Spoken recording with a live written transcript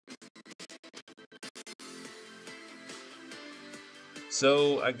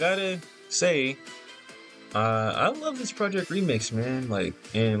So I gotta say, I love this Project Remix, man. Like,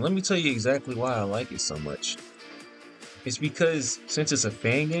 and let me tell you exactly why I like it so much. It's because since it's a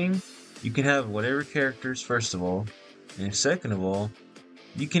fan game, you can have whatever characters, first of all, and second of all,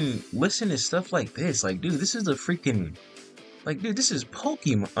 you can listen to stuff like this. Like, dude, this is a freaking dude, this is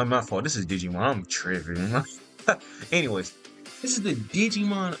Pokemon. My fault. This is Digimon. I'm tripping. Anyways, this is the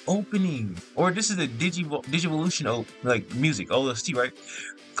Digimon opening, or this is the Digivolution music OST, right?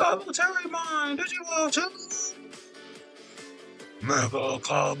 Kabuterimon, Digivolution, Mega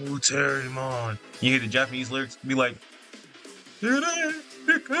Kabuterimon. You hear the Japanese lyrics? Be like,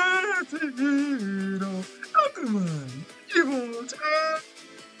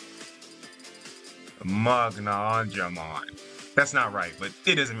 Magna Angemon. That's not right, but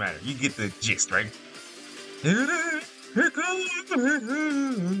it doesn't matter. You get the gist, right?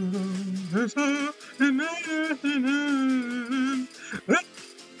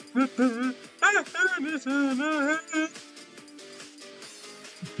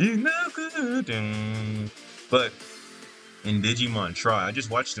 But in Digimon Try, I just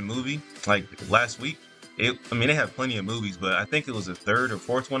watched the movie like last week. I mean, they have plenty of movies, but I think it was the third or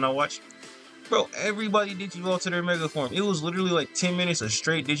fourth one I watched. Bro, everybody Digivolved to their Mega Form. It was literally like 10 minutes of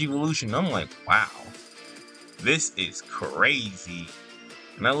straight Digivolution. I'm like, wow, this is crazy.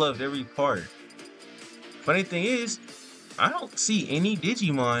 And I loved every part. Funny thing is, I don't see any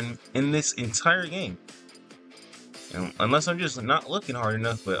Digimon in this entire game. Unless I'm just not looking hard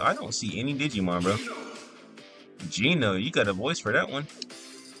enough, but I don't see any Digimon, bro. Gino, you got a voice for that one.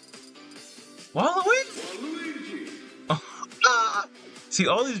 Waluigi? See,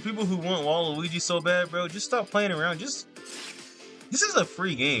 all these people who want Waluigi so bad, bro, just stop playing around. This is a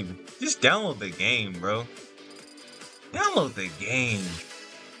free game. Just download the game, bro. Download the game.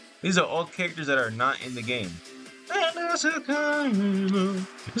 These are all characters that are not in the game. Oh,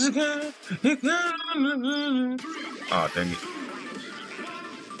 dang it.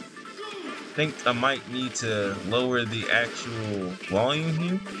 I think I might need to lower the actual volume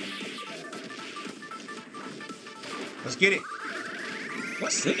here. Let's get it.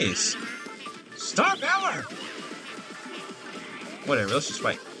 What's this? Star Power! Whatever, let's just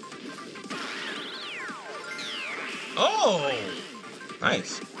fight. Oh!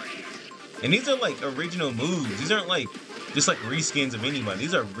 Nice. And these are like original moves. These aren't like just like reskins of anybody.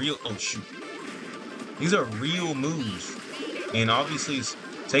 These are real. Oh shoot. These are real moves. And obviously it's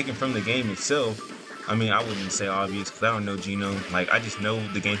taken from the game itself. I mean, I wouldn't say obvious because I don't know Gino. Like, I just know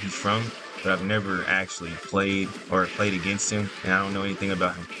the game he's from, but I've never actually played or played against him, and I don't know anything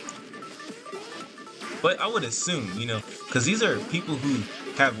about him. But I would assume, you know, because these are people who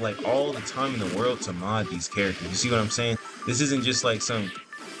have like all the time in the world to mod these characters. You see what I'm saying? This isn't just like some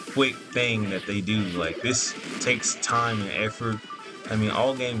quick thing that they do. Like, this takes time and effort. I mean,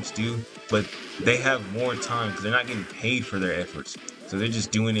 all games do, but they have more time because they're not getting paid for their efforts. So they're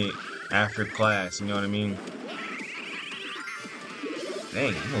just doing it after class, you know what I mean?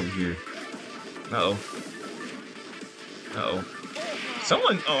 Dang, I'm over here. Uh-oh. Uh-oh.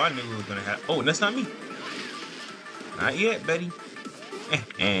 Someone, oh, I knew it was gonna happen. Oh, that's not me. Not yet, Betty.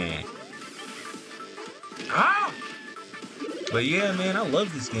 Ah! But yeah, man, I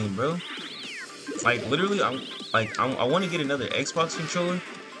love this game, bro. Like, literally, I want to get another Xbox controller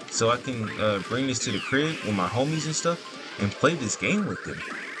so I can bring this to the crib with my homies and stuff and play this game with them.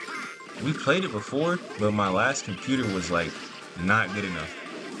 We played it before, but my last computer was like not good enough.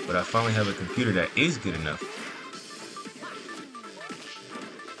 But I finally have a computer that is good enough.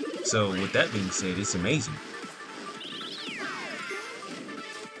 So with that being said, it's amazing.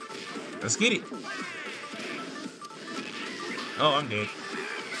 Let's get it. Oh, I'm dead.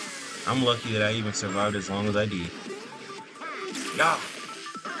 I'm lucky that I even survived as long as I did. Yeah.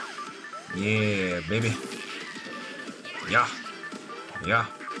 Yeah, baby. Yeah. Yeah.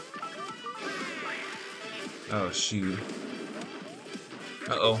 Oh, shoot.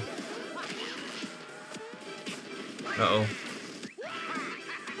 Uh-oh. Uh-oh.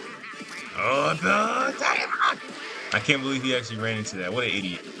 Oh, no. I can't believe he actually ran into that. What an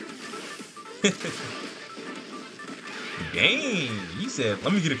idiot. Dang. He said,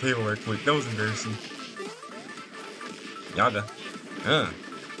 let me get a cable right quick. That was embarrassing. Yaga.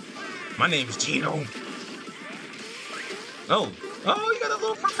 My name's Gino. Oh. Oh, you got a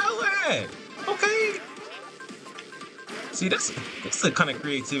little propeller head. Okay. See, that's the kind of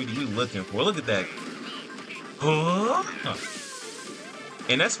creativity we're looking for. Look at that. Huh?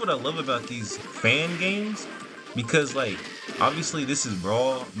 And that's what I love about these fan games. Because, like, obviously this is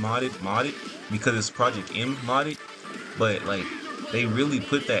raw modded because it's Project M modded. But, like, they really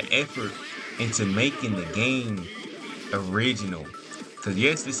put that effort into making the game original. Because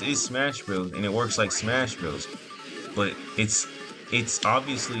yes, this is Smash Bros. And it works like Smash Bros. But it's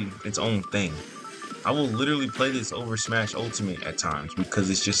obviously its own thing. I will literally play this over Smash Ultimate at times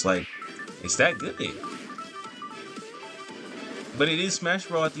because it's just like, it's that good. But it is Smash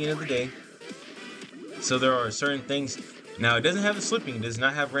Bros. At the end of the day. So there are certain things. Now, it doesn't have the slipping. It does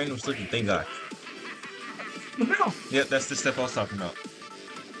not have random slipping, thank God. Yep, that's the step I was talking about.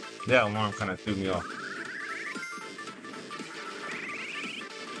 That alarm kind of threw me off.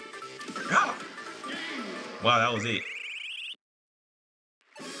 Wow, that was it.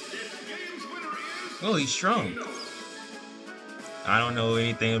 Oh, he's shrunk. I don't know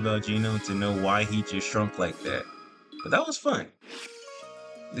anything about Gino to know why he just shrunk like that. But that was fun.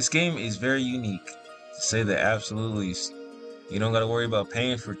 This game is very unique, to say the absolute least. You don't gotta worry about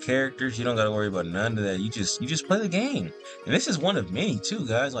paying for characters. You don't gotta worry about none of that. You just play the game. And this is one of many too,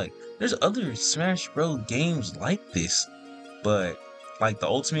 guys. Like, there's other Smash Bros. Games like this. But, like, the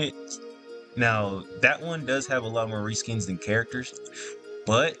Ultimate... Now, that one does have a lot more reskins than characters.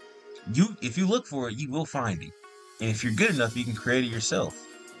 But, if you look for it, you will find it. And if you're good enough, you can create it yourself.